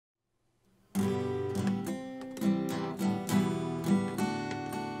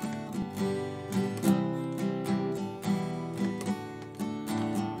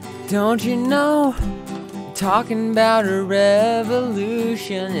Don't you know, talking about a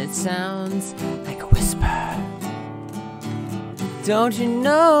revolution, it sounds like a whisper. Don't you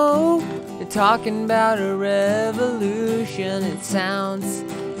know, talking about a revolution, it sounds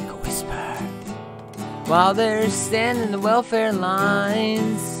like a whisper. While they're standing the welfare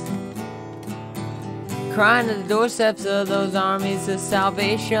lines, crying at the doorsteps of those armies of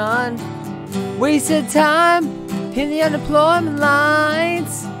salvation. Wasted time in the unemployment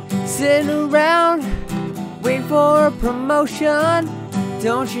lines, sitting around waiting for a promotion.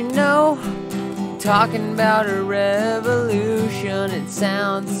 Don't you know, talking about a revolution, it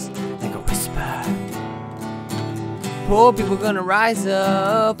sounds like a whisper. Poor people gonna rise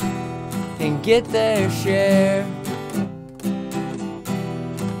up and get their share.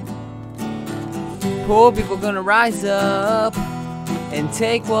 Poor people gonna rise up and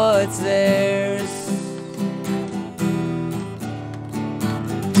take what's theirs.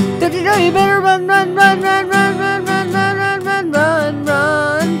 Don't you know you better run, run, run, run, run, run, run, run, run, run, run,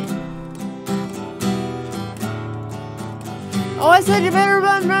 run. Oh, I said you better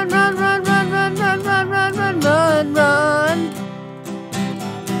run, run, run, run, run, run, run, run, run, run, run, run.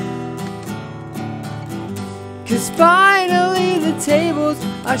 'Cause finally the tables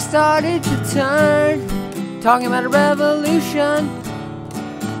are starting to turn, talking about a revolution.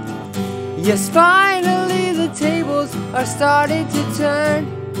 Yes, finally the tables are starting to turn,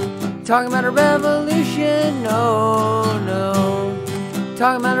 talking about a revolution, no, no.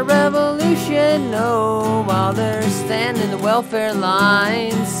 Talking about a revolution, no. While they're standing the welfare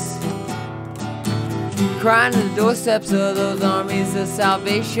lines, crying at the doorsteps of those armies of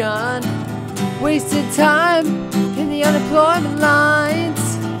salvation. Wasted time in the unemployment lines,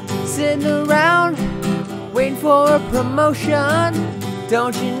 sitting around waiting for a promotion.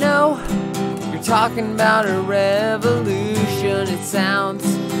 Don't you know, you're talking about a revolution, it sounds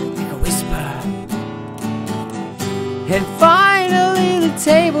like a whisper. And finally the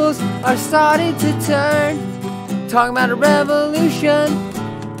tables are starting to turn, talking about a revolution.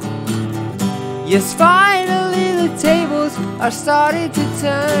 Yes, finally the tables are starting to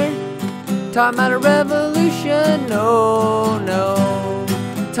turn, talking about a revolution, no, no.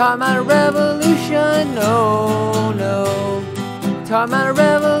 Talking about a revolution, no, no. Talking about a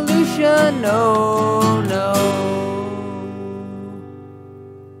revolution, no, no.